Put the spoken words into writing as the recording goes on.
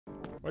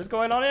What's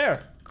going on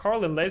here?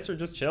 Carl and Lace are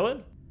just chilling?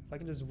 If I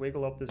can just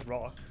wiggle up this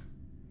rock.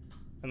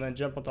 And then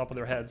jump on top of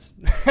their heads.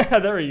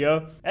 There we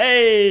go.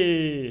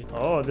 Hey!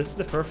 Oh, this is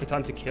the perfect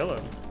time to kill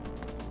him.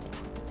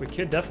 We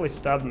could definitely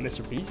stab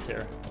MrBeast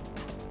here.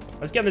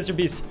 Let's get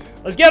MrBeast.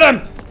 Let's get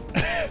him!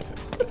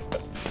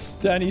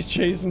 Danny's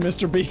chasing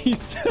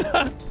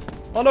MrBeast.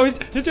 Oh no, he's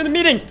doing the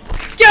meeting!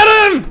 Get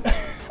him!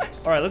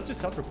 Alright, let's do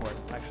self-report,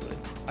 actually.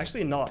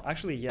 Actually not.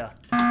 Actually, yeah.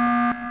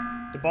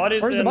 The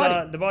body's Where's in, the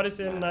body? The body's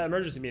in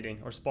emergency meeting,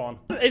 or spawn.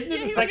 Isn't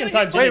this the second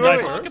time Jimmy died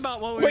first?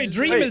 Wait,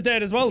 Dream is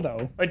dead as well,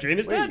 though. Wait, Dream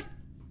is dead?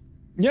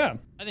 Yeah.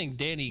 I think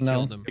Danny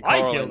killed him.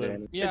 I killed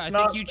him. Yeah, I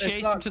think you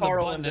chased him to the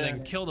button and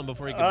then killed him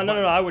before he could.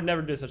 No, I would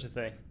never do such a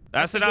thing.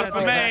 That's enough for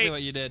me. Exactly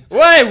what you did.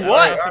 Wait,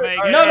 what?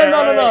 No.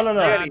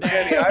 Danny,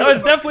 That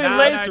was definitely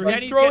Laser.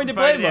 He's throwing the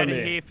blame on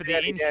me. Here for the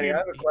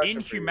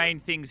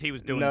inhumane things he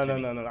was doing. No.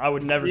 I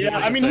would never do such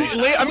a thing.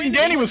 I mean,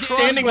 Danny was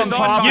standing on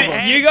top of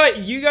him.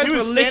 You guys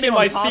were licking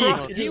my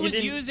feet. He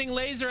was using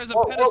Laser as a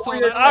pedestal.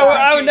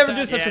 I would never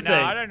do such a thing.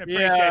 I don't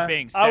appreciate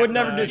being I would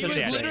never do such a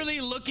thing. He was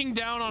literally looking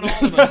down on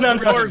all of us.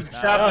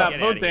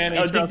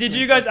 Did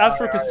you guys ask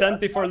for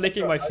consent before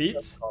licking my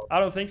feet? I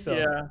don't think so.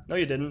 Yeah. No,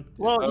 you didn't.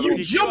 Well,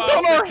 you jumped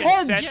on our heads.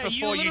 Yeah,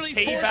 you literally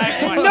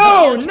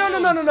No!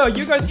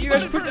 You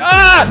guys put.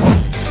 Ah!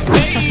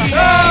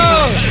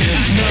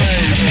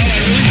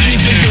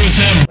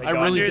 No! I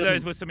really knew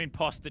those were some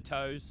imposter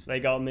toes. They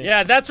got me.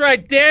 Yeah, that's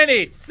right,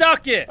 Danny.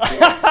 Suck it.